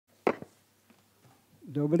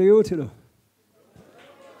Доброе утро.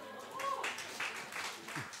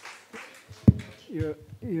 Thank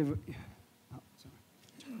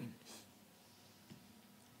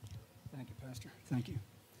you, Pastor. Thank you.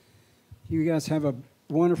 You guys have a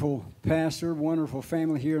wonderful pastor, wonderful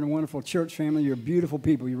family here, and a wonderful church family. You're beautiful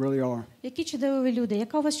people. You really are. Які чудові люди,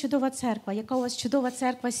 яка у вас чудова церква, яка у вас чудова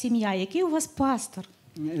церква, сім'я, який у вас пастор.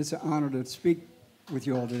 It's an honor to speak with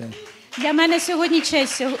you all today. Для мене сьогодні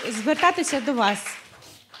честь звертатися до вас.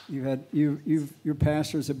 Your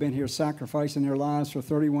pastors have been here sacrificing their lives for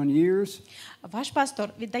 31 years. Ваш пастор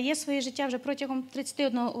віддає своє життя вже протягом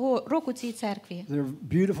 31 року цій церкві. They're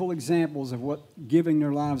beautiful examples of what giving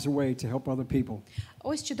their lives away to help other people.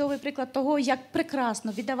 Ось чудовий приклад того, як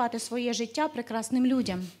прекрасно віддавати своє життя прекрасним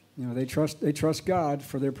людям. You know, they trust God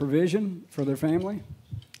for their provision for their family.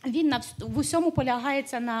 Він в усьому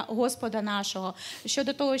полягається на Господа нашого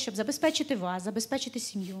щодо того, щоб забезпечити вас, забезпечити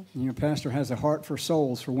сім'ю. Your pastor has a heart for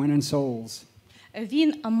souls, for winning souls.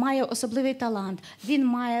 Він має особливий талант, він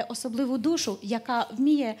має особливу душу, яка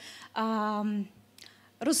вміє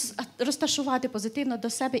розташувати позитивно до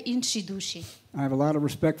себе інші душі. I have a lot of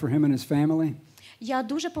respect for him and his family. Я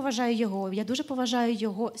дуже поважаю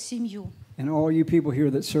його сім'ю. And all you people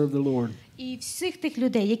here that serve the Lord. І всіх тих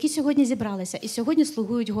людей, які сьогодні зібралися і сьогодні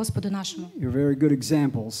слугують Господу нашому. You're very good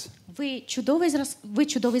examples. Ви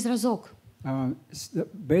чудовий зразок.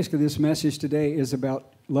 Basically this message today is about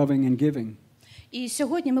loving and giving. І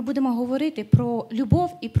сьогодні ми будемо говорити про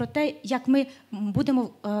любов і про те, як ми будемо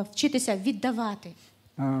вчитися віддавати.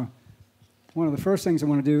 One of the first things I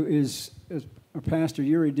want to do is our pastor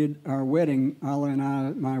Yuri did our wedding, Allan and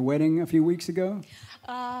I, my wedding a few weeks ago.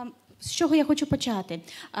 З чого я хочу почати?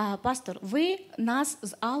 Пастор, ви нас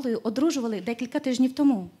з Аллою одружували декілька тижнів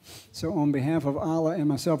тому. So on behalf of Allah and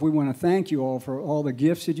myself, we want to thank you all for all the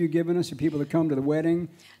gifts that you've given us, the people that come to the wedding.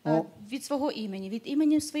 Від свого імені, від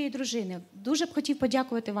імені своєї дружини, дуже б хотів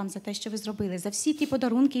подякувати вам за те, що ви зробили, за всі ті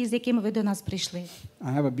подарунки, з якими ви до нас прийшли.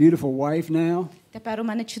 I have a beautiful wife now. Тепер у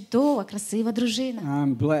мене чудова, красива дружина.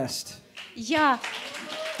 I'm blessed. Я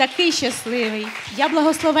такий щасливий. Я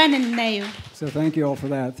благословений нею. So thank you all for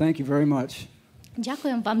that. Thank you very much.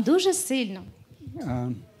 Дякуємо вам дуже сильно.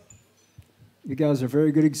 You guys are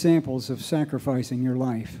very good examples of sacrificing your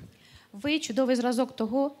life. Ви чудовий зразок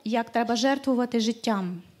того, як треба жертвувати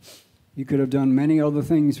життям. You could have done many other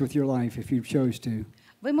things with your life if you chose to.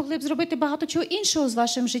 Ви могли б зробити багато чого іншого з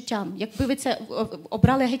вашим життям, якби ви це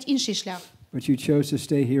обрали геть інший шлях. But you chose to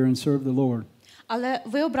stay here and serve the Lord. Але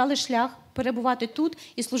ви обрали шлях перебувати тут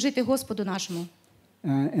і служити Господу нашому.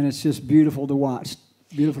 And it's just beautiful to watch.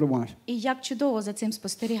 Beautiful to watch. І як чудово за цим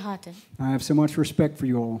спостерігати. I have so much respect for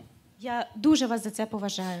you all. Я дуже вас за це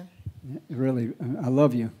поважаю. Really, I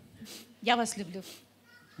love you. Я вас люблю.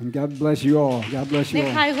 And God bless you all. God bless you all.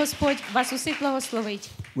 Нехай Господь вас усіх благословить.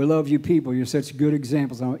 We love you people. You're such good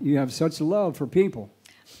examples. You have such love for people.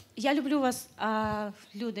 Я люблю вас,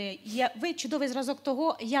 люди. Ви чудовий зразок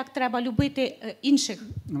того, як треба любити інших.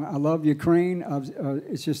 I love Ukraine.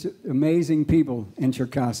 It's just amazing people in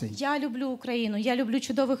Черкаси. Я люблю Україну. Я люблю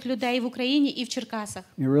чудових людей в Україні і в Черкасах.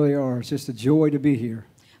 You really are. It's just a joy to be here.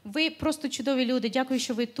 Ви просто чудові люди. Дякую,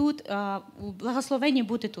 що ви тут. Благословені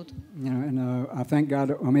бути тут. I thank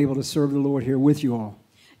God I'm able to serve the Lord here with you all.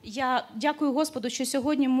 Я дякую Господу, що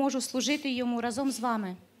сьогодні можу служити йому разом з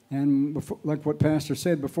вами. And like what Pastor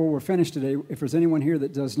said before we're finished today, if there's anyone here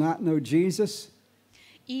that does not know Jesus,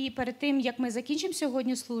 і перед тим, як ми закінчимо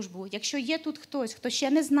сьогодні службу, якщо є тут хтось, хто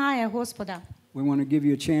ще не знає Господа, we want to give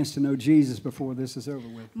you a chance to know Jesus before this is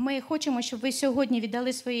over with. Ми хочемо, щоб ви сьогодні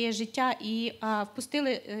віддали своє життя і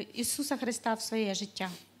впустили Ісуса Христа в своє життя.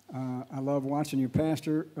 I love watching your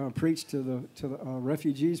pastor preach to the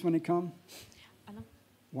refugees when they come.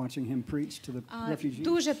 Watching him preach to the refugees.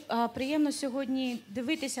 Дуже приємно сьогодні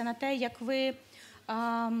дивитися на те, як ви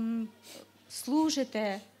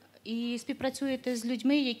служите і співпрацюєте з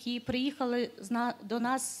людьми, які приїхали до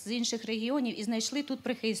нас з інших регіонів і знайшли тут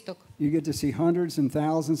прихисток. You get to see hundreds and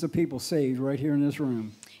thousands of people saved right here in this room.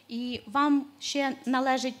 І вам ще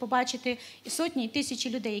належить побачити сотні і тисячі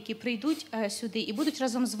людей, які прийдуть сюди і будуть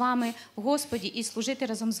разом з вами в Господі і служити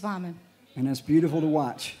разом з вами. And that's beautiful to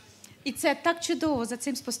watch. І це так чудово за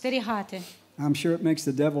цим спостерігати. I'm sure it makes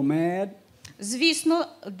the devil mad. Звісно,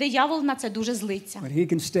 диявол на це дуже злиться. But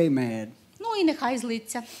he can stay mad. Ну і нехай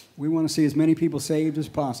злиться. We want to see as many people saved as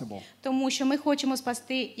possible. Тому що ми хочемо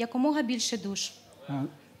спасти якомога більше душ.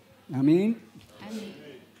 Amen.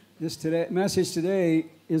 This message today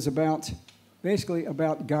is basically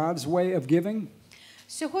about God's way of giving.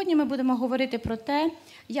 Сьогодні ми будемо говорити про те,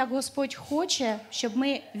 як Господь хоче, щоб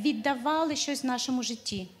ми віддавали щось в нашому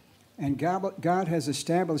житті. And God has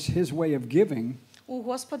established his way of giving. у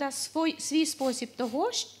Господа свій спосіб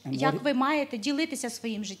того, як ви маєте ділитися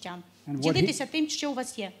своїм життям, ділитися тим, що у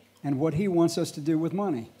вас є. And what he wants us to do with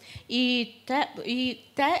money. І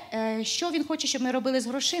те, що він хоче, щоб ми робили з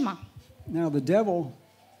грошима. Now the devil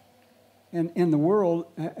in the world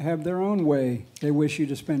have their own way they wish you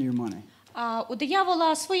to spend your money. А у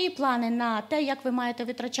диявола свої плани на те, як ви маєте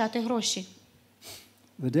витрачати гроші.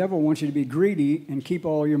 The devil wants you to be greedy and keep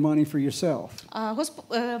all your money for yourself.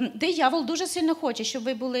 Диявол дуже сильно хоче, щоб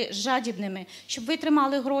ви були жадібними, щоб ви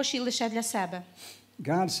тримали гроші лише для себе.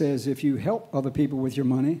 God says if you help other people with your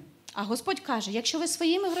money, А Господь каже, якщо ви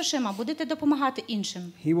своїми грошима будете допомагати іншим,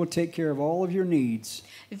 he will take care of all of your needs.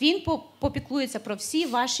 Він попіклується про всі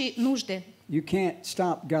ваші нужди. You can't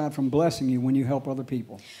stop God from blessing you when you help other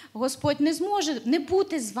people. Господь не зможе не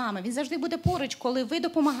бути з вами. Він завжди буде поруч, коли ви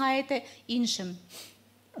допомагаєте іншим.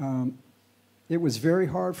 It was very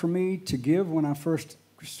hard for me to give when I first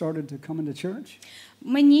started to come into church.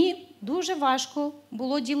 Мені дуже важко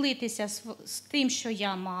було ділитися з тим, що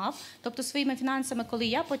я мав, тобто своїми фінансами, коли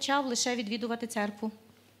я почав лише відвідувати церкву.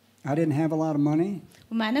 I didn't have a lot of money.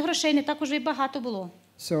 У мене грошей не так уже й багато було.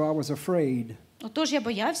 So I was afraid Отож я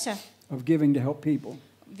боявся of giving to help people.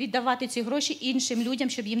 віддавати ці гроші іншим людям,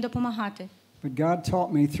 щоб їм допомагати. But God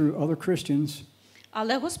taught me through other Christians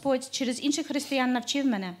Але Господь через інших християн навчив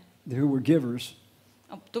мене. who were givers.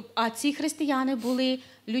 А ці християни були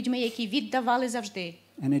людьми, які віддавали завжди.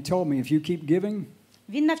 And they told me if you keep giving,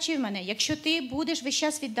 Він навчив мене, якщо ти будеш весь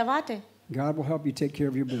час віддавати, God will help you take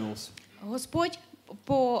care of your bills. Господь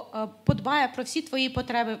подбає про всі твої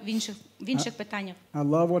потреби в інших питаннях. I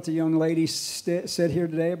love what the young lady said here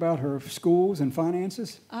today about her schools and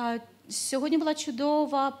finances. Сьогодні була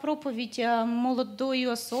чудова проповідь молодої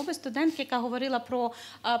особи, студентки, яка говорила про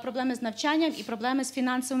проблеми з навчанням і проблеми з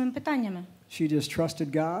фінансовими питаннями. She just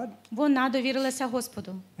trusted God. Вона довірилася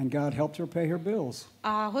Господу. And God helped her pay her bills.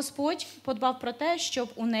 А Господь подбав про те, щоб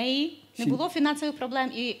у неї не було фінансових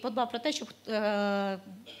проблем, і подбав про те, щоб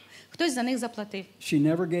хтось за них заплатив.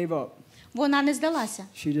 She never gave up. Вона не здалася.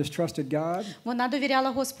 She just trusted God. Вона довіряла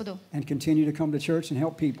Господу. And continued to come to church and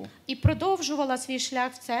help people. І продовжувала свій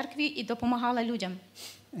шлях в церкві і допомагала людям.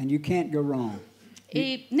 And you can't go wrong.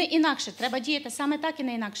 І не інакше, треба діяти саме так і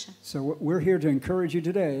не інакше. So we're here to encourage you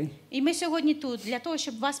today. І ми сьогодні тут для того,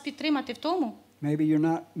 щоб вас підтримати в тому. Maybe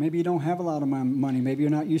you don't have a lot of money, maybe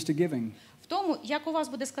you're not used to giving. В тому, як у вас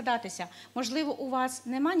буде складатися. Можливо, у вас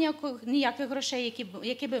немає ніяких грошей,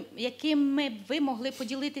 якими б ви могли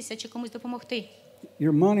поділитися чи комусь допомогти.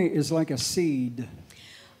 Your money is like a seed.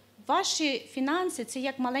 Ваші фінанси – це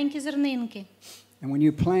як маленькі зернинки. And when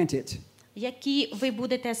you plant it, які ви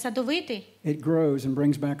будете садовити, it grows and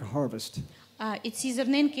brings back a harvest. І ці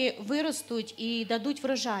зернинки виростуть і дадуть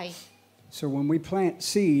врожай. So when we plant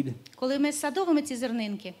seed, коли ми садовимо ці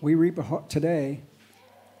зернинки, we reap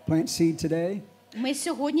plant seed today. Ми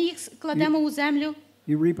сьогодні їх кладемо у землю.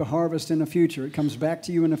 You reap a harvest in the future. It comes back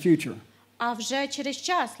to you in the future. А вже через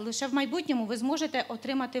час, лише в майбутньому, ви зможете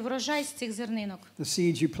отримати врожай з цих зернинок. The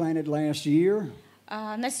seeds you planted last year,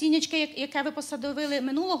 насіннячко, яке ви посадовили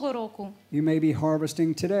минулого року, you may be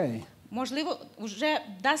harvesting today. Можливо, вже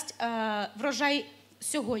дасть врожай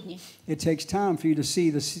сьогодні. It takes time for you to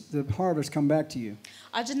see the harvest come back to you.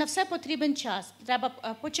 Адже на все потрібен час. Треба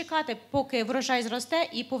почекати, поки врожай зросте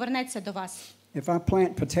і повернеться до вас. If I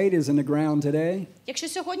plant potatoes in the ground today, якщо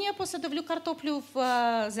сьогодні я посадовлю картоплю в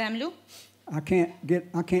землю, I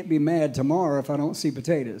can't be mad tomorrow if I don't see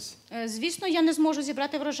potatoes. Звісно, я не зможу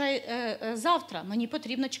зібрати врожай завтра. Мені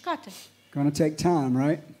потрібно чекати. Going to take time,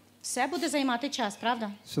 right? Все буде займати час,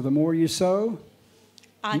 правда? So the more you sow,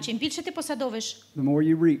 а чим більше ти посадовиш, the more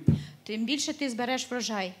you reap. Тим більше ти збереш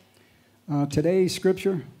врожай. Today's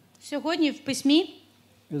scripture сьогодні в письмі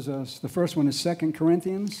the first one is 2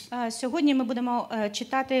 Corinthians. Сьогодні ми будемо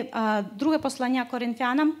читати друге послання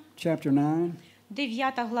Коринфянам. Chapter 9.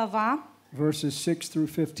 9 глава. Verses 6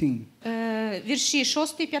 through 15. Вірші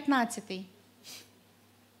 6 і 15.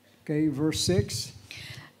 Okay, verse 6.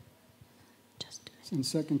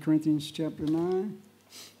 It's in 2 Corinthians chapter 9.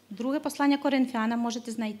 Друге послання Коринфянам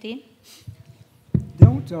можете знайти.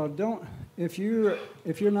 Don't if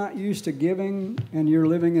you're not used to giving and you're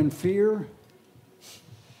living in fear.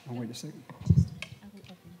 Oh, wait a second.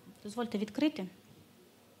 Дозвольте відкрити.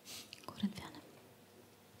 Коринфянам.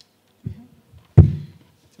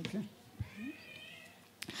 Okay.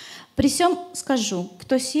 При сём скажу,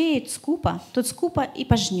 кто сеет скупо, тот скупо и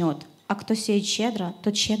пожнет, а кто сеет щедро,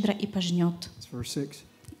 тот щедро и пожнет. It's verse 6.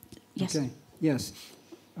 Yes. Okay. Yes.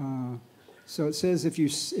 So it says if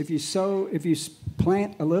you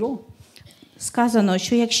plant a little, сказано,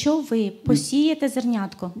 що якщо ви посієте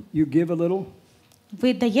зернятко, you give a little,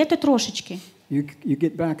 ви даєте трошечки, you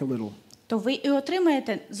get back a little. то ви і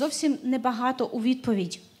отримаєте зовсім небагато у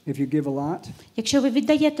відповідь. If you give a lot, Якщо ви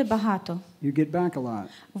віддаєте багато, you get back a lot.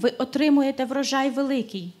 ви отримуєте врожай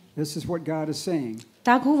великий. This is what God is saying.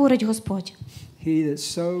 Так говорить Господь. He that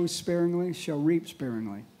sows sparingly shall reap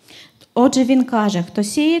sparingly. Отже, він каже,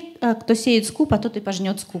 хто сіє скупа, тот і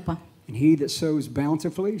пожнет скупа. And he that sows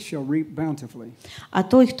bountifully shall reap bountifully. А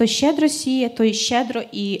той, хто щедро сіє, той щедро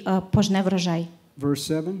і пожне врожай. Verse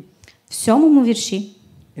 7. В 7 вірші.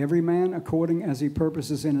 Every man according as he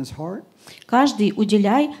purposes in his heart. Каждый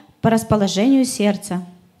уделяй по расположению сердца.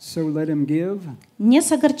 So let him give. Не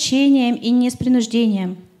с огорчением и не с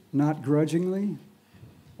принуждением. Not grudgingly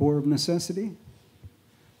or of necessity.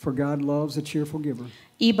 For God loves a cheerful giver.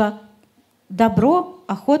 Ибо добро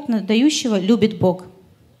охотно дающего любит Бог.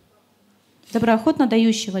 Доброохотно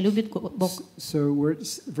дающего любит Бог. So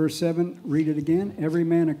verse 7, read it again. Every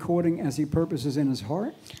man according as he purposes in his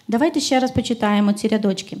heart. Давайте ще раз почитаємо ці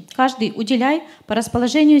рядочки. Каждый уделяй по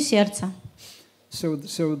расположению сердца.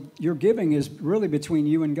 So your giving is really between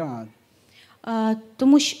you and God.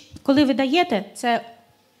 Тому що коли ви даєте, це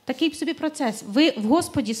такий собі процес. Ви в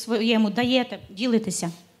Господі своєму даєте,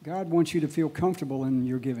 ділитеся. God wants you to feel comfortable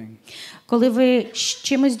in your giving. Коли ви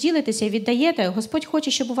чимось ділитеся і віддаєте, Господь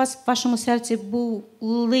хоче, щоб у вас в вашому серці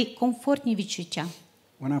були комфортні відчуття.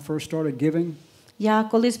 When I first started giving, я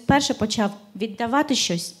коли вперше почав віддавати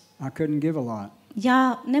щось, I couldn't give a lot.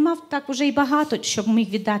 Я не мав так уже й багато, щоб міг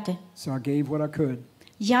віддати. So I gave what I could.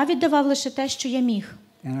 Я віддавав лише те, що я міг.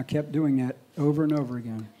 And I kept doing that over and over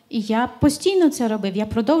again. І я постійно це робив, я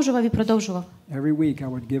продовжував і продовжував. Every week I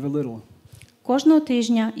would give a little. Кожного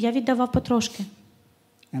тижня я віддавав потрошки.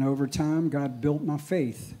 And over time God built my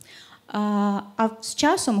faith. А з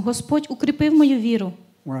часом Господь укріпив мою віру.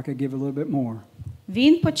 Where I could give a little bit more.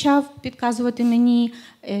 Він почав підказувати мені,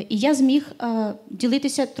 і я зміг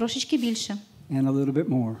ділитися трошечки більше. And a little bit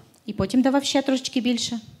more. І потім давав ще трошечки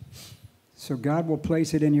більше. So God will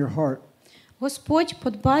place it in your heart. Господь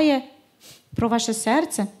подбає про ваше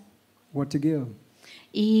серце. What to give.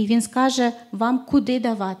 І він скаже вам, куди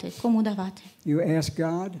давати, кому давати. You ask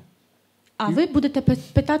God. А ви будете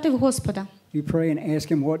питати в Господа. You pray and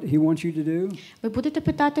ask him what he wants you to do. Ви будете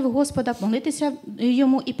питати в Господа, молитися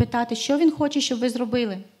йому і питати, що він хоче, щоб ви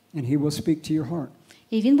зробили. And he will speak to your heart.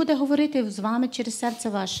 І він буде говорити з вами через серце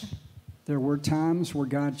ваше. There were times where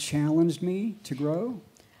God challenged me to grow.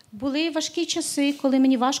 Були важкі часи, коли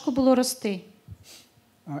мені важко було рости.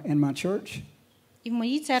 In my church. І в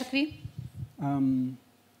моїй церкві.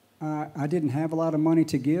 I didn't have a lot of money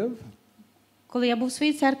to give. Коли я був в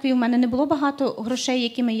своїй церкві, у мене не було багато грошей,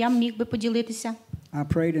 якими я міг би поділитися. I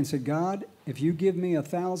prayed and said, God, if you give me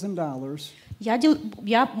 $1,000,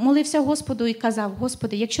 я молився Господу і казав,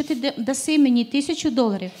 Господи, якщо ти даси мені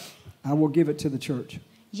 $1000, I will give it to the church.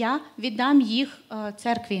 Я віддам їх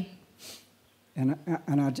церкві. And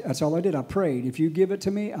that's all I did. I prayed. If you give it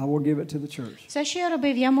to me, I will give it to the church. Все, що я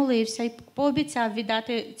робив, я молився і пообіцяв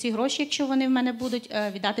віддати ці гроші, якщо вони в мене будуть,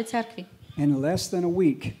 віддати церкві. In less than a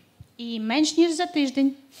week, і менш ніж за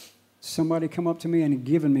тиждень, somebody come up to me and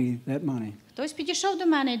given me that money. Хтось підійшов до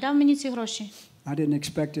мене і дав мені ці гроші. I didn't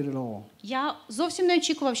expect it at all. Я зовсім не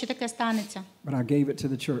очікував, що таке станеться. But I gave it to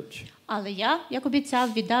the church. Але я, як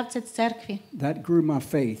обіцяв, віддав це церкві. That grew my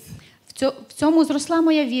faith. В цьому зросла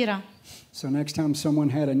моя віра. So next time someone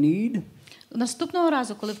had a need, наступного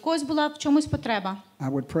разу, коли в когось була в чомусь потреба,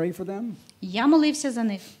 I would pray for them. Я молився за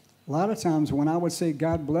них. A lot of times when I would say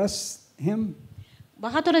God bless him,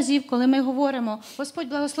 багато разів, коли ми говоримо, Господь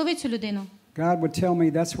благослови цю людину. God would tell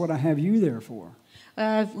me that's what I have you there for.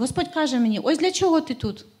 Господь каже мені, ось для чого ти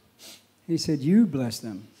тут? He said, you bless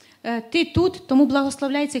them. Ти тут, тому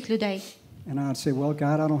благословляй цих людей. And I'd say, well,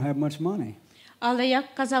 God, I don't have much money. Але я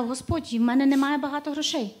казав, Господь, в мене немає багато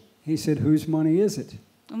грошей. He said, whose money is it?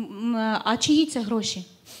 А чиї це гроші?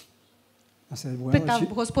 I said, well, питав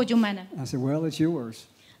Господь у мене. I said, well, it's yours.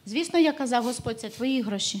 Звісно, я казав, Господь, це твої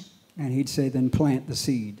гроші. And he'd say, then plant the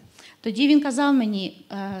seed. Тоді він казав мені,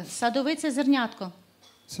 садови це зернятко.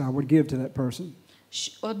 So I would give to that person.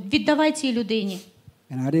 Віддавай цій людині.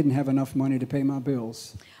 And I didn't have enough money to pay my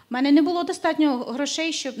bills. У мене не було достатньо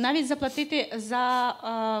грошей, щоб навіть заплатити за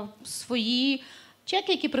свої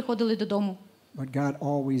чеки, які приходили додому. But God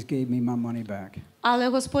always gave me my money back. Але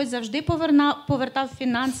Господь завжди повертав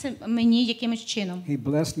фінанси мені якимось чином. He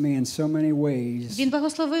blessed me in so many ways. Він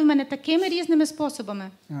благословив мене такими різними способами.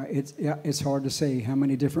 It's hard to say how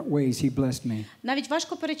many different ways he blessed me. Навіть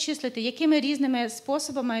важко перечислити, якими різними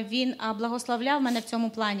способами він благословляв мене в цьому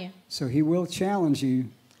плані. So he will challenge you.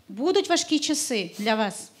 Будуть важкі часи для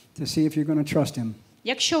вас. To see if you're going to trust him.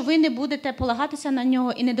 Якщо ви не будете полагатися на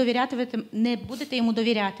нього і не будете йому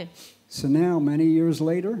довіряти. So now, many years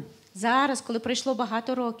later, зараз, коли пройшло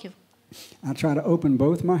багато років, I try to open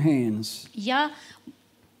both my hands. я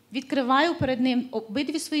відкриваю перед ним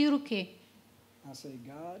обидві свої руки. I say,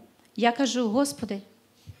 God, Я кажу: Господи,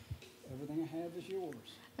 everything I have is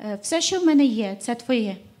yours. Все, що в мене є, це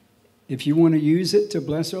Твоє. If you want to use it to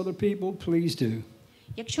bless other people, please do.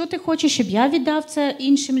 Якщо ти хочеш, щоб я віддав це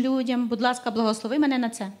іншим людям, будь ласка, благослови мене на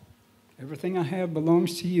це. Everything I have belongs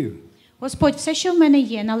to you. Господь, все, що в мене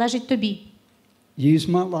є, належить Тобі. Use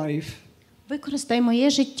my life Використай моє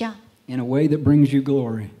життя in a way that brings you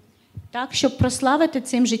glory. так, щоб прославити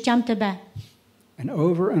цим життям Тебе. And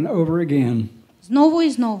over again, Знову і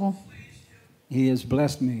знову. He has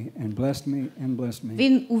blessed me and blessed me and blessed me.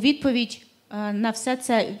 Він у відповідь на все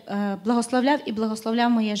це благословляв і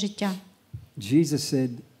благословляв моє життя. Jesus said,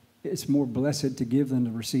 it's more blessed to give than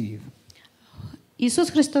to receive. Ісус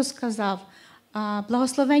Христос сказав: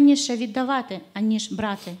 благословенніше віддавати, аніж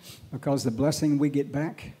брати. Because the blessing we get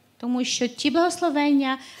back Тому що ті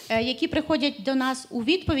благословення, які приходять до нас у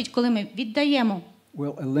відповідь, коли ми віддаємо,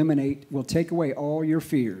 will take away all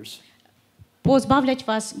your fears. позбавлять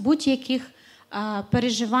вас будь-яких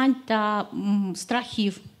переживань та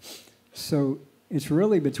страхів. So it's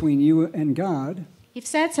really between you and God. І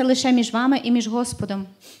все це лише між вами і між Господом.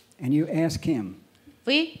 And you ask Him,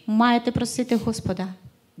 Ви маєте просити Господа: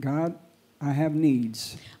 God, I have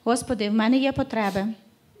needs, Господи, в мене є потреби,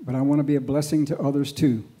 but I want to be a blessing to others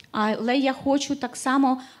too. але я хочу так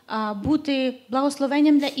само бути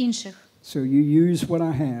благословенням для інших. So you use what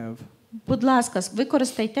I have Будь ласка,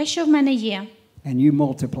 використай те, що в мене є, and you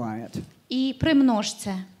multiply it. і примнож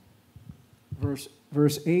це.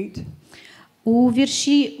 Verse 8, У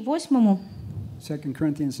вірші 8, 2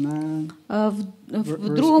 Corinthians 9, в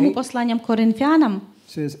другому посланням Коринфянам,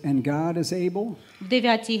 says, and God is able. в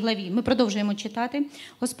 9 главі, ми продовжуємо читати,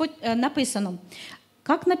 Господь написано,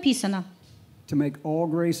 як написано, To make all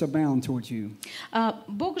grace abound towards you.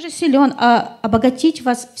 Бог же силен обогатить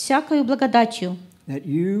вас всякою благодатью, That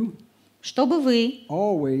you чтобы вы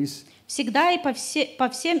always, всегда и по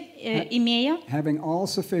всем имея, having all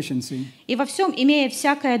sufficiency и во всем имея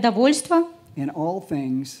всякое довольство, in all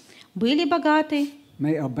things, были богаты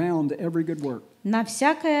may abound to every good work. на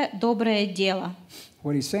всякое доброе дело.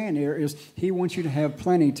 What he's saying here is he wants you to have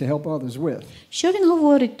plenty to help others with. Що він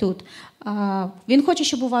говорить тут? Він хоче,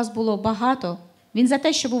 щоб у вас було багато. Він за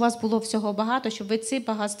те, щоб у вас було всього багато, щоб ви цим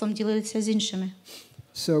багатством ділилися з іншими.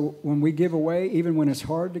 So when we give away, even when it's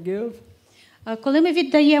hard to give, Коли ми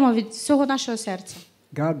віддаємо від всього нашого серця,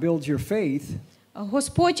 God builds your faith,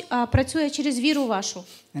 Господь працює через віру вашу.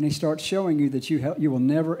 and he starts showing you that you will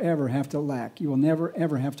never ever have to lack. You will never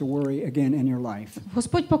ever have to worry again in your life.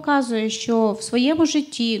 Господь показує, що в своєму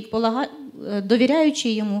житті,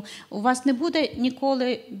 довіряючи йому, у вас не буде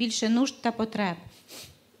ніколи більше нужд та потреб.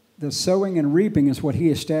 The sowing and reaping is what he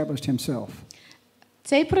established himself.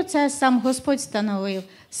 Цей процес сам Господь встановив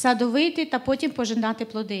 – садовити та потім пожинати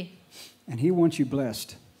плоди. And he wants you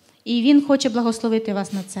blessed. І Він хоче благословити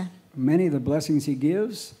вас на це. Many of the blessings he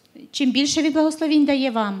gives Чим більше Він благословінь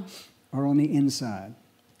дає вам, are on the inside.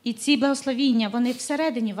 і ці благословіння, вони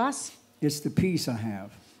всередині вас, It's the peace I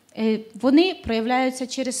have. вони проявляються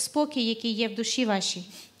через спокій, який є в душі вашій.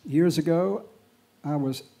 Years ago,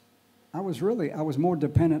 I was more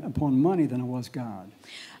dependent upon money than I was God.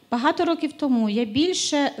 Багато років тому я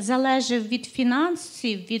більше залежав від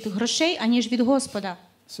фінансів, від грошей, аніж від Господа.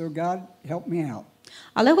 So God helped me out.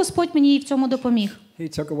 Але Господь мені і в цьому допоміг.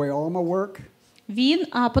 He took away all my work. Він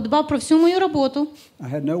подбав про всю мою роботу.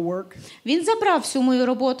 I had no work. Він забрав всю мою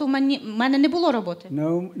роботу, в мене не було роботи.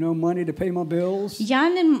 No money to pay my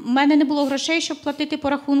bills. В мене не було грошей, щоб платити по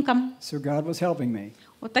рахункам. So God was helping me.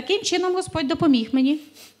 От таким чином Господь допоміг мені.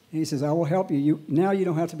 He says, I will help you. Now you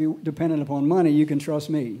don't have to be dependent upon money. You can trust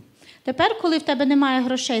me. Тепер, коли в тебе немає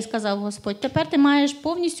грошей, сказав Господь, тепер ти маєш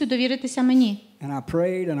повністю довіритися мені. And I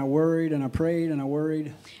prayed and I worried and I prayed and I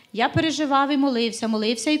worried. Я переживав і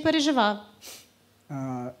молився і переживав.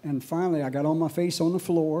 And finally I got on my face on the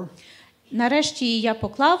floor. Нарешті я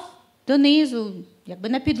поклав донизу, якби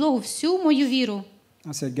на підлогу, всю мою віру.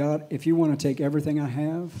 I said, God, if you want to take everything I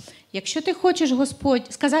have, Якщо ти хочеш, Господь,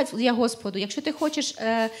 сказав я Господу, якщо ти хочеш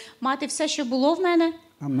мати все, що було в мене,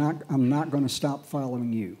 I'm not going to stop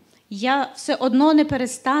following you. я все одно не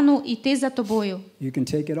перестану йти за тобою. You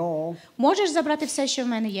can take it all. Можеш забрати все, що в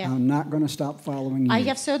мене є. I'm not going to stop following А you.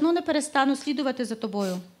 я все одно не перестану слідувати за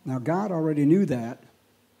тобою. Now God already knew that.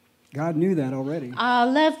 God knew that already.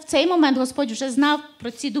 Але в цей момент Господь вже знав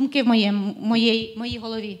про ці думки в моїй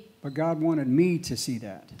голові. But God wanted me to see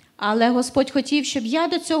that. Але Господь хотів, щоб я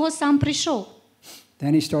до цього сам прийшов.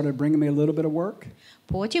 Then he started bringing me a little bit of work.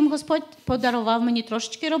 Потім Господь подарував мені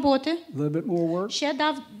трошечки роботи. A little bit more work. Ще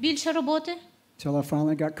дав більше роботи. Till I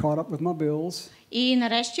finally got caught up with my bills. І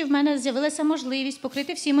нарешті в мене з'явилася можливість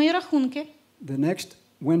покрити всі мої рахунки. The next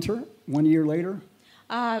winter, 1 year later.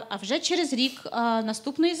 А вже через рік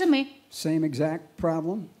наступної зими. Same exact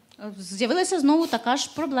problem. З'явилася знову така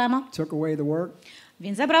ж проблема. Took away the work.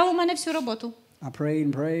 Він забрав у мене всю роботу. I prayed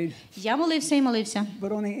and prayed. Я молився і молився. But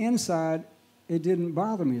on the inside, it didn't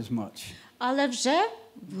bother me as much. Але вже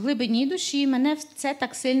в глибині душі мене це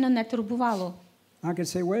так сильно не турбувало. I could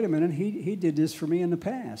say, wait a minute, he did this for me in the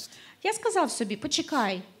past. Я сказав собі,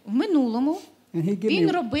 почекай, в минулому And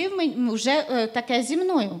він робив вже таке зі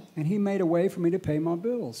мною. And he made a way for me to pay my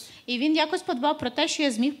bills. І він якось подбав про те, що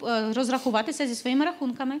я зміг розрахуватися зі своїми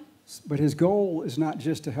рахунками. But his goal is not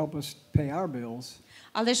just to help us pay our bills.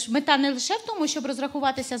 Але ж мета не лише в тому, щоб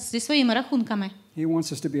розрахуватися зі своїми рахунками. He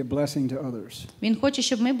wants us to be a blessing to others. Він хоче,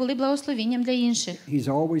 щоб ми були благословенням для інших. He's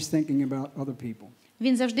always thinking about other people.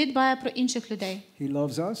 Він завжди дбає про інших людей. He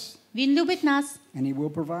loves us. Він любить нас. And he will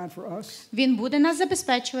provide for us. Він буде нас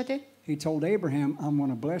забезпечувати. He told Abraham, I'm going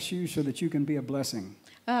to bless you so that you can be a blessing.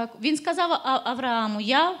 Він сказав Аврааму,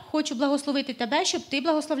 я хочу благословити тебе, щоб ти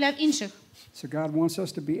благословляв інших. So God wants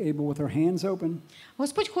us to be able with our hands open.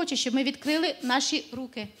 Господь хоче, щоб ми відкрили наші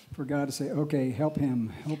руки. For God to say, okay, help him,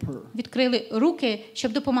 help her. Відкрили руки,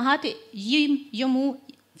 щоб допомагати їм, йому,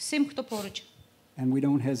 всім, хто поруч. And we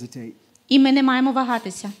don't hesitate. І ми не маємо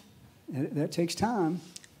вагатися. That takes time.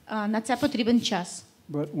 На це потрібен час.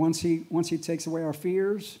 But once he takes away our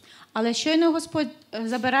fears, але щойно Господь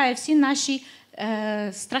забирає всі наші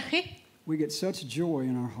страхи, we get such joy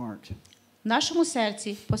in our heart. В нашому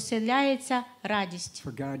серці поселяється радість.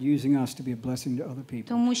 For God using us to be a blessing to other people.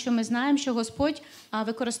 Тому що ми знаємо, що Господь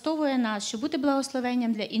використовує нас, щоб бути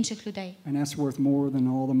благословенням для інших людей. And that's worth more than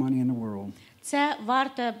all the money in the world. Це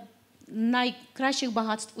варте найкращих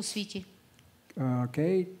багатств у світі.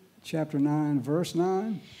 Okay, chapter 9, verse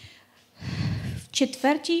 9. В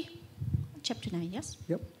 4, chapter 9, yes?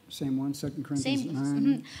 Yep, same one, 2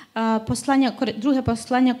 Corinthians 9. Послання, друге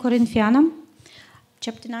послання Коринфянам,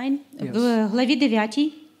 chapter 9, в главі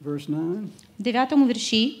 9, verse 9. 9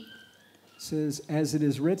 вірші. Says, as it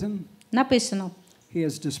is written, написано, he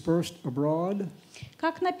has dispersed abroad.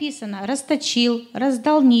 Как написано, расточил,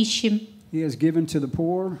 раздал нищим. He has given to the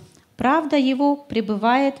poor. Правда его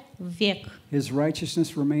пребывает век. His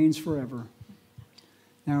righteousness remains forever.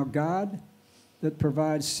 Now God that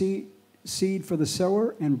provides seed for the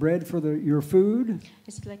sower and bread for your food.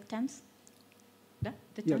 Is it like tense? Да?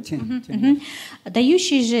 Yeah, 10.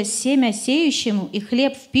 Дающий же семя сеющему и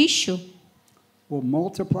хлеб в пищу. Will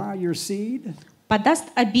multiply your seed. Подаст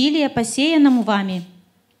обилие посеянному вами.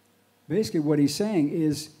 Basically what he's saying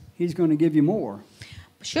is he's going to give you more.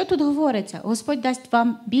 Що тут говориться? Господь дасть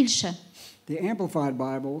вам більше. The Amplified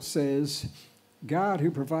Bible says God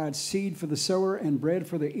who provides seed for the sower and bread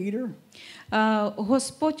for the eater.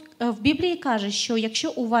 Господь в Біблії каже, що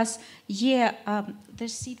якщо у вас є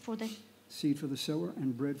seed for the sower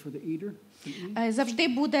and bread for the eater. Завжди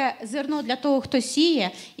буде зерно для того, хто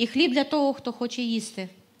сіє, і хліб для того, хто хоче їсти.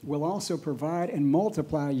 Will also provide and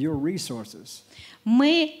multiply your resources.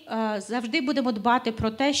 Ми завжди будемо дбати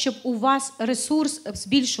про те, щоб у вас ресурс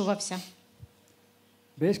збільшувався.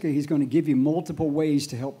 Basically, he's going to give you multiple ways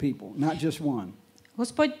to help people, not just one.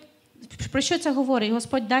 Господь, про що це говорить?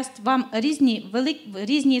 Господь дасть вам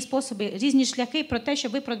різні способи, різні шляхи про те,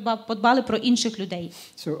 щоб ви подбали про інших людей.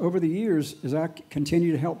 So over the years, as I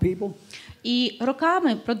continue to help people, і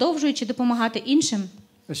роками, продовжуючи допомагати іншим,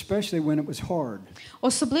 especially when it was hard.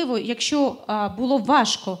 Особливо, якщо було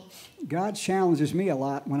важко. God challenges me a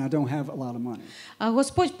lot when I don't have a lot of money.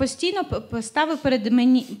 Господь постійно ставив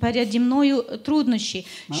переді мною труднощі,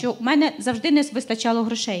 що в мене завжди не вистачало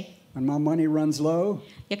грошей. When my money runs low,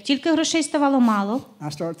 як тільки грошей ставало мало,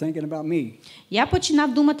 I start thinking about me. Я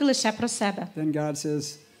починав думати лише про себе. Then God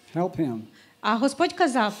says, help him. А Господь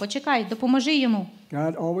казав, почекай, допоможи йому.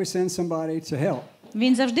 God always sends somebody to help.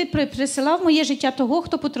 Він завжди присилав в моє життя того,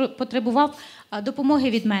 хто потребував допомоги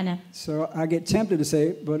від мене. So I get tempted to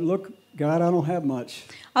say, but look, God, I don't have much.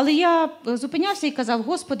 Але я зупинявся і казав,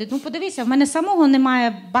 Господи, ну подивися, в мене самого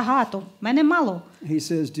немає багато, в мене мало. He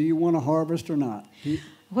says, do you want to harvest or not?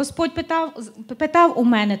 Господь питав у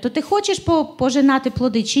мене, то ти хочеш пожинати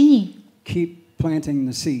плоди чи ні? Keep planting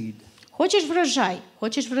the seed.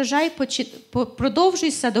 Хочеш врожай,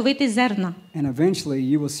 продовжуй садовити зерна. And eventually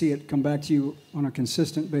you will see it come back to you on a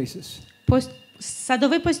consistent basis.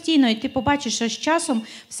 Садови постійно, і ти побачиш, що з часом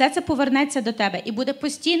все це повернеться до тебе і буде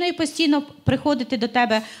постійно і постійно приходити до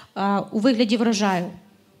тебе у вигляді врожаю.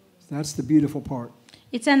 That's the beautiful part.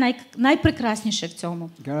 І це найпрекрасніше в цьому.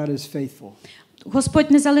 God is faithful.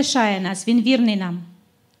 Господь не залишає нас, Він вірний нам.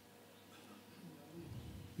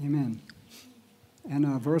 Amen.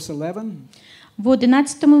 And verse 11. В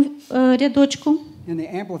 11-му рядочку In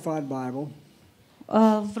the Amplified Bible.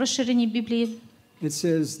 В розширеній Біблії. It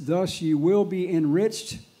says, "Thus you will be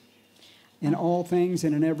enriched in all things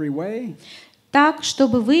and in every way." Так,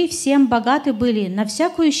 чтобы вы всем богаты были на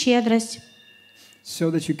всякую щедрость,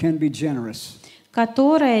 so that you can be generous.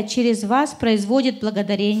 которая через вас производит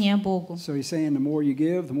благодарение Богу. So he's saying the more you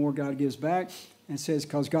give, the more God gives back. And it says,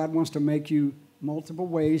 because God wants to make you multiple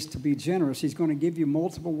ways to be generous. He's going to give you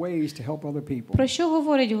multiple ways to help other people. Про що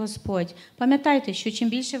говорить Господь? Пам'ятайте, що чим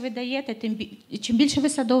більше ви даєте, чим більше ви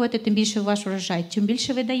садовите, тим більше ваш врожай. Чим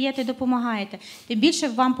більше ви даєте, допомагаєте, тим більше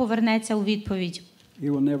вам повернеться у відповідь.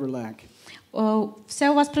 You will never lack. Все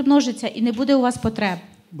у вас примножиться і не буде у вас потреб.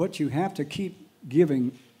 But you have to keep giving.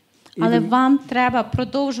 Але вам треба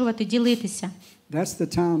продовжувати ділитися. That's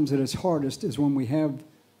the times that it's hardest is when we have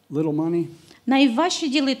little money. Найважче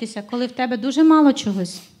ділитися, коли в тебе дуже мало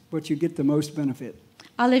чогось. But you get the most benefit.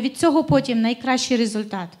 Але від цього потім найкращий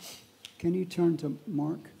результат. Can you turn to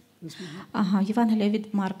Mark? Ага, Євангелія від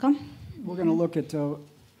Марка. We're going to look at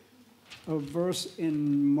a verse in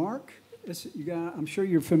Mark. I'm sure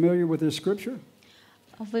you're familiar with this scripture.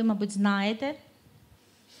 Ви, мабуть, знаєте.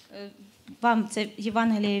 Вам це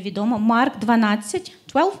Євангеліє відомо. Марк 12.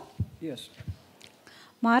 12? Yes.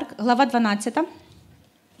 Марк, глава 12.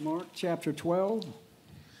 Mark chapter 12,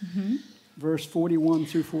 verse 41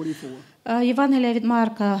 through 44. Євангелія від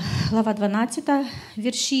Марка, глава 12,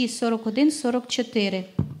 вірші 41-44.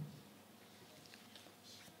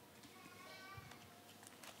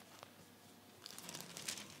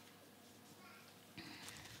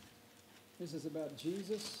 This is about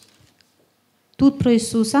Jesus. Тут про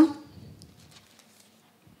Ісуса.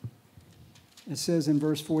 It says in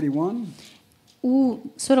verse 41. У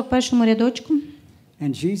 41-му рядочку.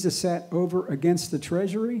 And Jesus sat over against the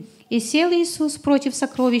treasury. И сел Иисус против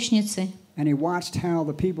сокровищницы. And he watched how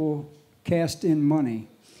the people cast in money.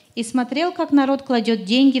 И смотрел, как народ кладет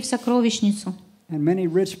деньги в сокровищницу. And many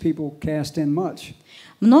rich people cast in much.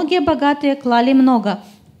 Многие богатые клали много.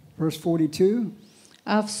 Verse 42.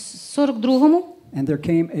 А в 42-му. And there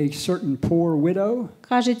came a certain poor widow.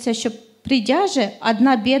 Кажется, що придя же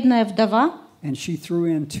одна бедная вдова. And she threw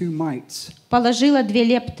in 2 mites. Положила 2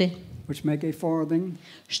 лепты. Which make a farthing.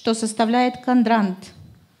 Что составляет квадрант.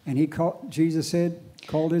 And Jesus said,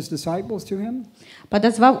 called his disciples to him.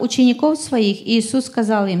 Подозвав учеников своих, Иисус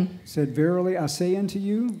сказал им: Said, verily I say unto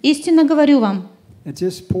you, истинно говорю вам, that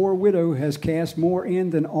this poor widow has cast more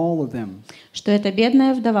in than all of them. Что эта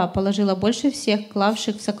бедная вдова положила больше всех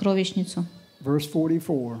клавших в сокровищницу. Verse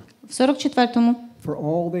 44. В 44-му. For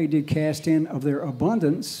all they did cast in of their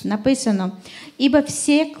abundance. Написано: ибо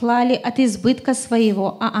все клали от избытка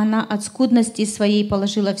своего, а она от скудности своей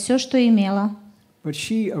положила все, что имела. But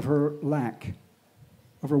she of her lack,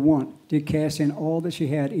 of her want, did cast in all that she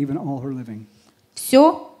had, even all her living.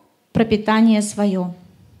 Все пропитание свое.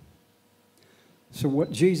 So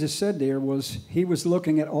what Jesus said there was, he was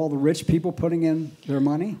looking at all the rich people putting in their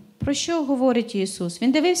money. Про що говорить Ісус?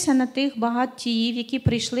 Він дивився на тих багатіїв, які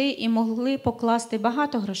прийшли і могли покласти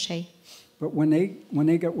багато грошей. But when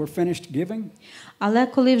they were finished giving, але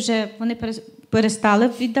коли вже вони перестали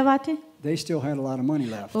віддавати, they still had a lot of money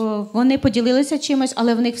left. Вони поділилися чимось,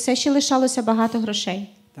 але в них все ще лишалося багато грошей.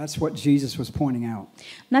 That's what Jesus was pointing out.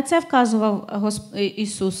 На це вказував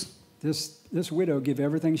Ісус. This widow gave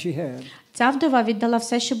everything she had. Ця вдова віддала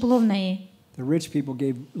все, що було в неї. The rich people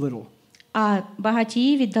gave little. А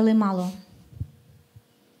багатії віддали мало.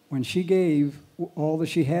 When she gave all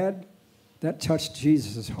that she had, that touched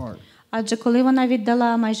Jesus' heart. Адже коли вона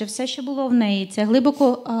віддала майже все, що було в неї, це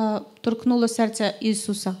глибоко торкнуло серце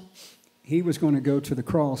Ісуса. He was going to go to the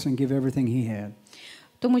cross and give everything he had.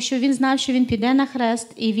 Тому що він знав, що він піде на хрест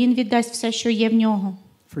і він віддасть все, що є в нього.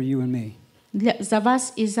 For you and me. За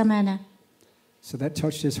вас і за мене. So that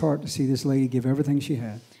touched his heart to see this lady give everything she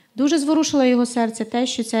had. Дуже зворушило його серце те,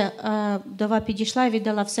 що ця вдова підійшла і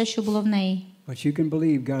віддала все, що було в неї. But you can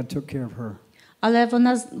believe God took care of her. Але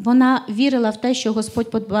вона вірила в те, що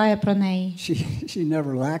Господь подбає про неї. She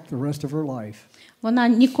never lacked the rest of her life. Вона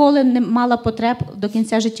ніколи не мала потреб до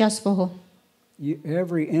кінця життя свого.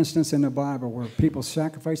 Every instance in the Bible where people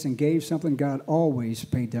sacrificed and gave something, God always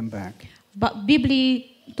paid them back. В Біблії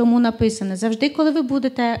тому написано: завжди, коли ви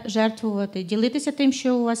будете жертвувати, ділитися тим,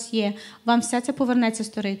 що у вас є, вам все це повернеться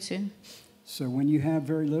сторицею. So when you have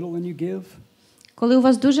very little and you give, коли у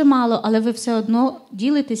вас дуже мало, але ви все одно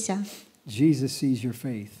ділитеся, Jesus sees your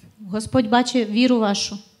faith. Господь бачить віру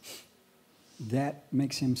вашу. that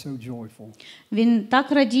makes him so joyful. Він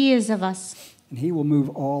так радіє за вас. And he will move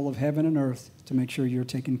all of heaven and earth to make sure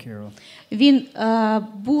you're taken care of. Він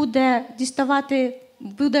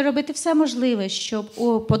буде робити все можливе, щоб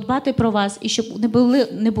подбати про вас і щоб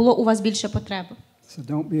не було у вас більше потреби. So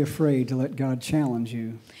don't be afraid to let God challenge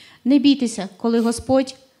you. Не бійтеся, коли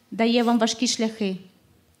Господь дає вам важкі шляхи.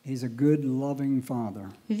 He's a good, loving father.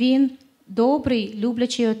 Він добрий,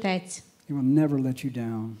 люблячий отець. He will never let you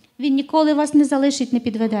down. Він ніколи вас не залишить, не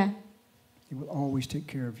підведе. He will always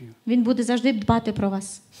take care of you. Він буде завжди дбати про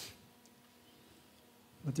вас.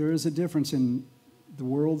 But there is a difference in the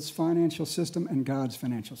world's financial system and God's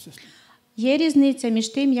financial system. Є різниця між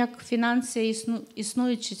тим, як фінанси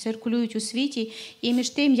існують чи циркулюють у світі, і між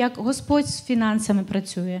тим, як Господь з фінансами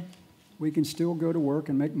працює. We can still go to work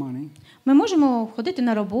and make money. Ми можемо ходити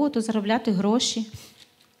на роботу, заробляти гроші.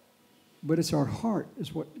 But it's our heart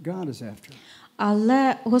is what God is after.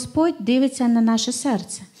 Але Господь дивиться на наше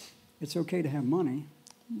серце. It's okay to have money.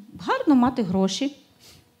 Гарно мати гроші.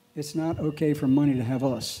 It's not okay for money to have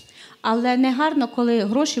us. Але не гарно, коли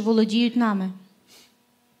гроші володіють нами.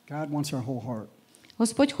 God wants our whole heart.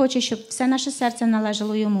 Господь хоче, щоб все наше серце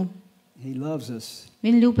належало йому. He loves us.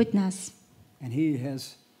 Він любить нас. And he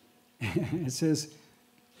has it says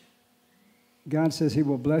God says he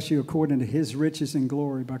will bless you according to his riches and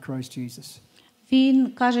glory by Christ Jesus.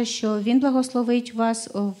 Він каже, що він благословить вас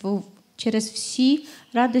через всі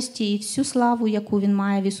радості і всю славу, яку він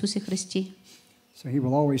має в Ісусі Христі. So he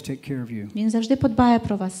will always take care of you. Він завжди подбає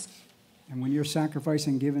про вас. And when you're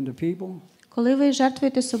sacrificing giving to people, коли ви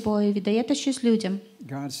жертвуєте собою, віддаєте щось людям,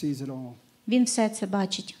 God sees it all. Він все це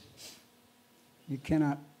бачить. You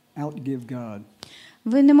cannot outgive God.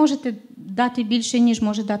 Ви не можете дати більше, ніж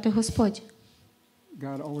може дати Господь.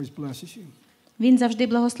 God always blesses you. Він завжди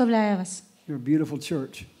благословляє вас. You're a beautiful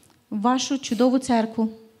church. Вашу чудову церкву.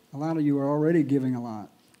 A lot of you are already giving a lot.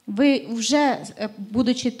 Ви вже,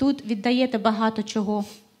 будучи тут, віддаєте багато чого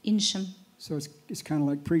іншим. So it's kind of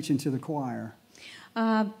like preaching to the choir.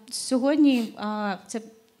 Сьогодні це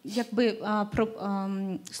якби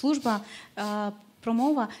служба,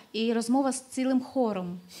 промова і розмова з цілим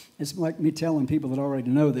хором. It's like me telling people that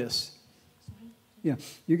already know this. Yeah,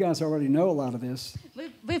 you guys already know a lot of this.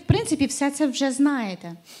 Ви в принципі все це вже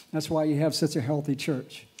знаєте. That's why you have such a healthy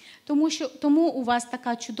church. Тому у вас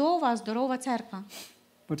така чудова, здорова церква.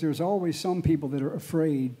 But there's always some people that are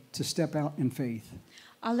afraid to step out in faith.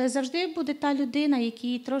 Але завжди буде та людина,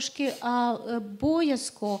 якій трошки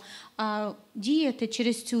боязко діяти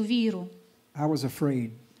через цю віру. I was afraid.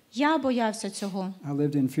 Я боявся цього. I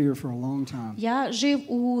lived in fear for a long time. Я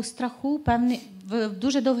жив у страху в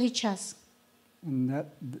дуже довгий час. And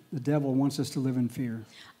the devil wants us to live in fear.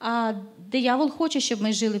 А диявол хоче, щоб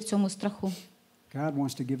ми жили в цьому страху. God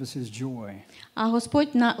wants to give us his joy. А Господь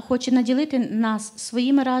хоче наділити нас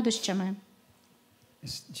своїми радощами.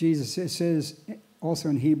 Jesus says also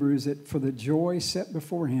in Hebrews that for the joy set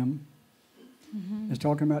before him, it's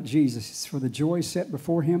talking about Jesus, it's for the joy set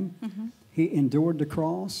before him, he endured the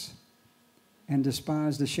cross and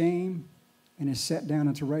despised the shame and is set down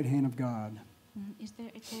at the right hand of God. Is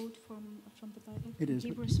there a quote from the Bible? It is,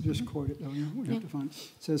 but just quote it though, we have to find it.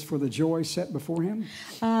 It says for the joy set before him.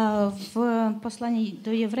 В посланні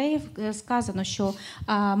до євреїв сказано, що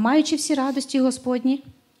маючи всі радості Господні,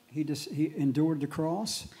 he endured the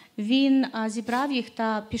cross. Він зібрав їх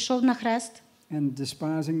та пішов на хрест. And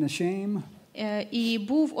despising the shame. І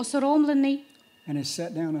був осоромлений. And is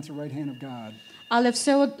set down at the right hand of God. Але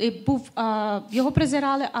все його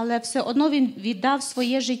презирали, але все одно він віддав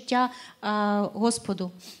своє життя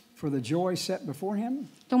Господу. For the joy set before him.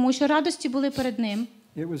 Тому що радості були перед ним.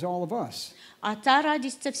 It was all of us. А та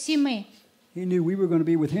радість це всі ми. He knew we were going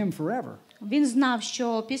to be with him forever. Він знав,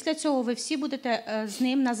 що після цього ви всі будете з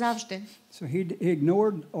ним назавжди. So he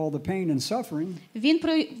ignored all the pain and suffering.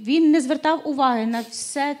 Він не звертав уваги на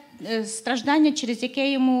все страждання, через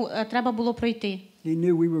яке йому треба було пройти. He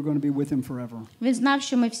knew we were going to be with him forever. Він знав,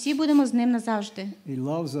 що ми всі будемо з ним назавжди. He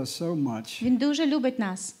loves us so much. Він дуже любить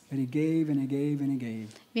нас. That he gave and he gave and he gave.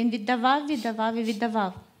 Він віддавав і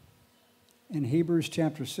віддавав. In Hebrews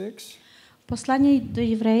chapter 6. Послання до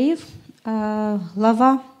євреїв,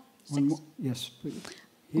 глава 6.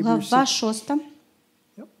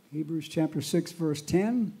 Hebrews chapter 6 verse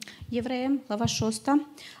 10. Євреям, глава 6.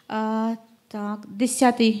 Так,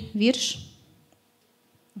 10-й вірш.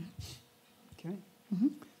 Okay.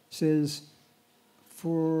 Says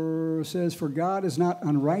for God is not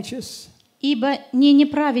unrighteous. Ибо не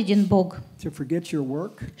неправеден Бог. To forget your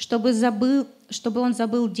work. Чтобы он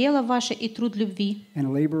забыл дело ваше и труд любви.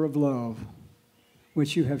 And labor of love,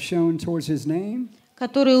 which you have shown towards his name.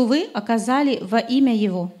 которую вы оказали во имя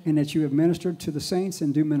Его, and that you have ministered to the saints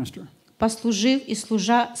and do minister. послужив и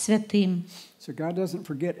служа святым. So God doesn't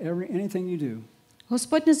forget anything you do.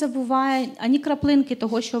 Господь не забуває ані краплинки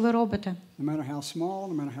того, що ви робите. No matter how small,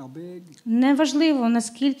 no matter how big. Неважливо,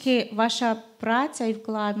 наскільки ваша праця і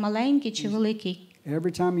вклад маленький чи великий.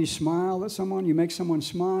 Every time you smile at someone, you make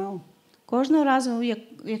someone smile. Кожного разу,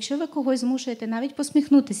 якщо ви когось змушуєте навіть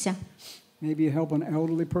посміхнутися. Maybe you help an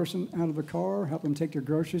elderly person out of the car, help them take their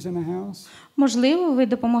groceries in the house. Можливо, ви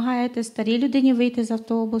допомагаєте старій людині вийти з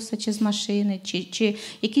автобуса чи з машини, чи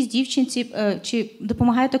якійсь дівчинці, чи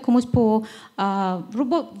допомагаєте комусь в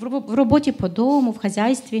роботі по дому, в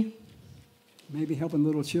хазяйстві. Maybe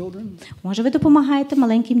helping little children. Може, ви допомагаєте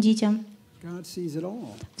маленьким дітям. God sees it all.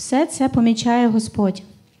 Все це помічає Господь.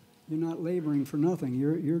 You're not laboring for nothing.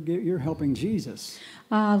 You're helping Jesus.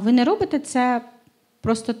 Ви не робите це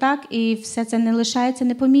просто так, і все це не лишається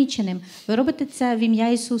непоміченим. Ви робите це в ім'я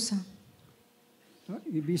Ісуса.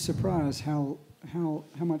 You'd be surprised how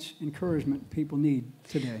much encouragement people need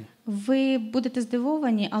today. Ви будете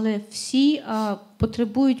здивовані, але всі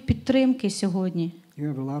потребують підтримки сьогодні.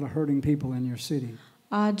 You have a lot of hurting people in your city.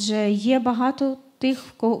 Адже є багато тих,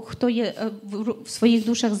 хто є в своїх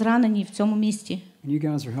душах зранені в цьому місті. And you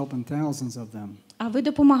guys are helping thousands of them. А ви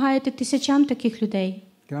допомагаєте тисячам таких людей.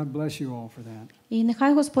 God bless you all for that. І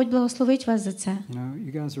нехай Господь благословить вас за це. You know,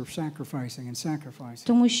 you guys are sacrificing.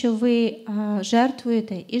 Тому що ви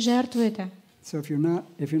жертвуєте і жертвуєте. So if you're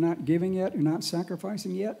not giving yet, you're not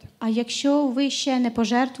sacrificing yet. А якщо ви ще не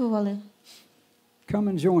пожертвували,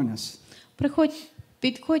 come and join us.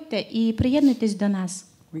 Підходьте і приєднуйтесь до нас.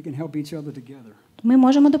 We can help each other together. Ми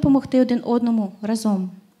можемо допомогти один одному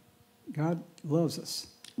разом. God loves us.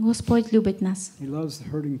 Господь любить нас. He loves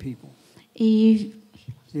the hurting people. І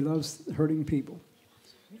He loves hurting people.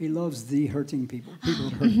 He loves the hurting people. People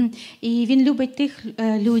that hurt. І він любить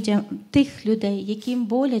тих людей, яким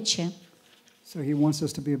боляче. So he wants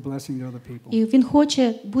us to be a blessing to other people. І він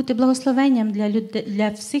хоче бути благословенням для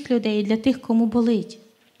всіх людей, для тих, кому болить.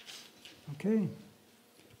 Okay.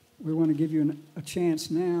 We want to give you a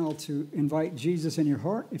chance now to invite Jesus in your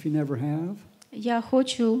heart if you never have. Я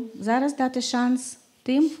хочу зараз дати шанс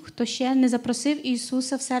тим, хто ще не запросив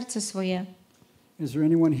Ісуса в серце своє. Is there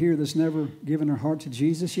anyone here that's never given their heart to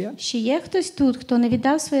Jesus yet? Ще є хтось тут, хто не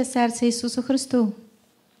віддав своє серце Ісусу Христу?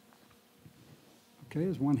 Okay,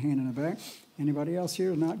 there's one hand in the back. Anybody else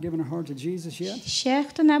here not given their heart to Jesus yet? Ще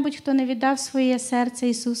хто-небудь, хто не віддав своє серце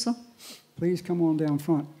Ісусу? Please come on down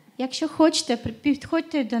front. Якщо хочете,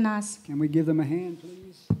 підходьте до нас. Can we give them a hand,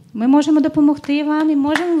 please? Ми можемо допомогти вам і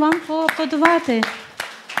можемо вам поаплодувати.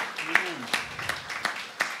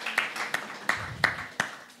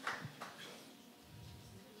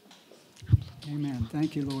 Amen.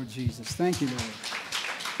 Thank you, Lord Jesus. Thank you, Lord.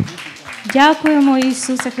 Дякуємо,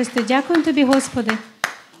 Ісусе Христе. Дякуємо Тобі, Господи.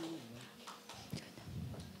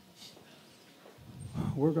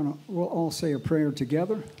 We'll all say a prayer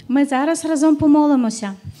together. Ми зараз разом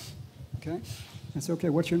помолимося. Okay? That's okay.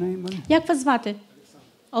 What's your name, buddy? Як вас звати?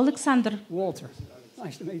 Олександр. Walter.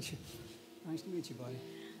 Nice to meet you. Nice to meet you, buddy.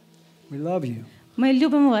 We love you. Ми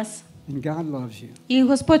любимо вас. And God loves you. І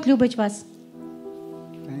Господь любить вас.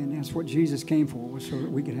 And that's what Jesus came for, was so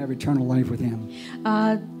that we could have eternal life with him.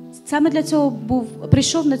 Саме для цього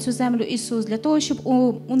прийшов на цю землю Ісус, для того, щоб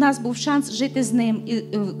у нас був шанс жити з Ним, і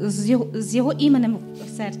з Його іменем в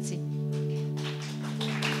серці.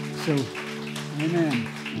 So, amen.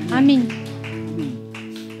 Амінь.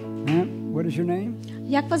 Ma'am, what is your name?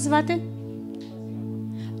 Як вас звати?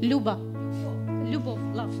 Люба. Любов.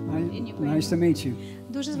 Love. Nice to meet you.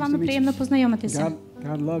 Дуже з вами приємно познайомитися.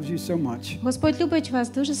 God loves you so much. Господь любить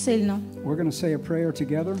вас дуже сильно. We're going to say a prayer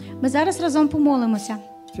together. Ми зараз разом помолимося,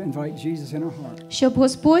 To invite Jesus in our heart. щоб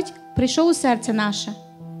Господь прийшов у серце наше.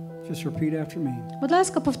 Just repeat after me. Будь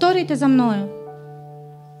ласка, повторюйте за мною.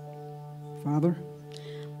 Father,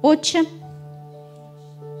 Отче,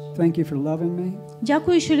 thank you for loving me.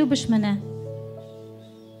 дякую, що любиш мене.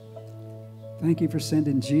 Thank you for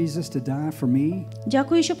sending Jesus to die for me.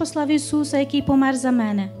 Дякую, що послав Ісуса, який помер за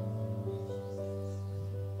мене.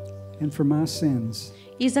 And for my sins.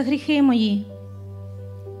 І за гріхи мої.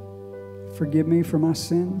 Forgive me for my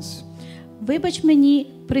sins. Вибач мені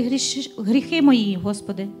гріхи мої,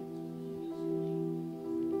 Господи.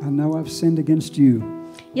 I know I've sinned against you.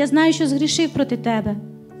 Я знаю, що згрішив проти Тебе.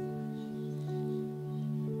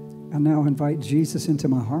 I now invite Jesus into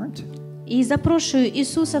my heart. І запрошую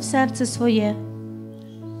Ісуса в серце своє.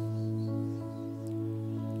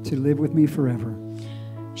 To live with me forever.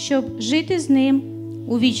 Щоб жити з Ним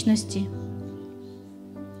у вічності.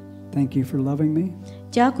 Thank you for loving me.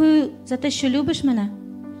 Дякую за те, що любиш мене.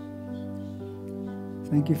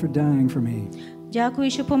 Thank you for dying for me. Дякую,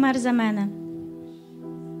 що помер за мене.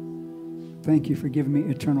 Thank you for giving me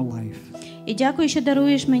eternal life. І дякую, що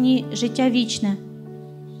даруєш мені життя вічне.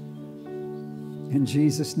 In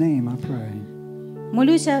Jesus' name I pray.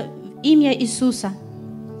 Молюся в ім'я Ісуса.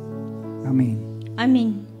 Amen.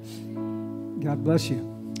 Амінь. God bless you.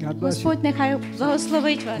 God bless you. Господь нехай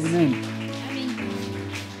благословить вас. Amen. Амінь.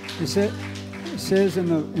 It says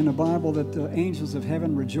in the Bible that the angels of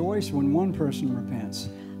heaven rejoice when one person repents.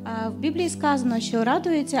 В Біблії сказано, що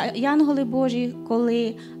радуються янголи Божі,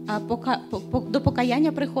 коли до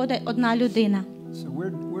покаяння приходить одна людина. So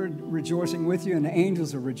we're rejoicing with you, and the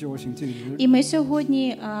angels are rejoicing too. І ми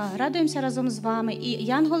сьогодні радуємося разом з вами, і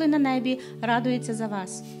янголи на небі радуються за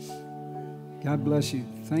вас. God bless you.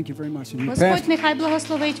 Thank you very much. And you Господь нехай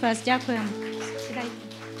благословить вас. Дякуємо.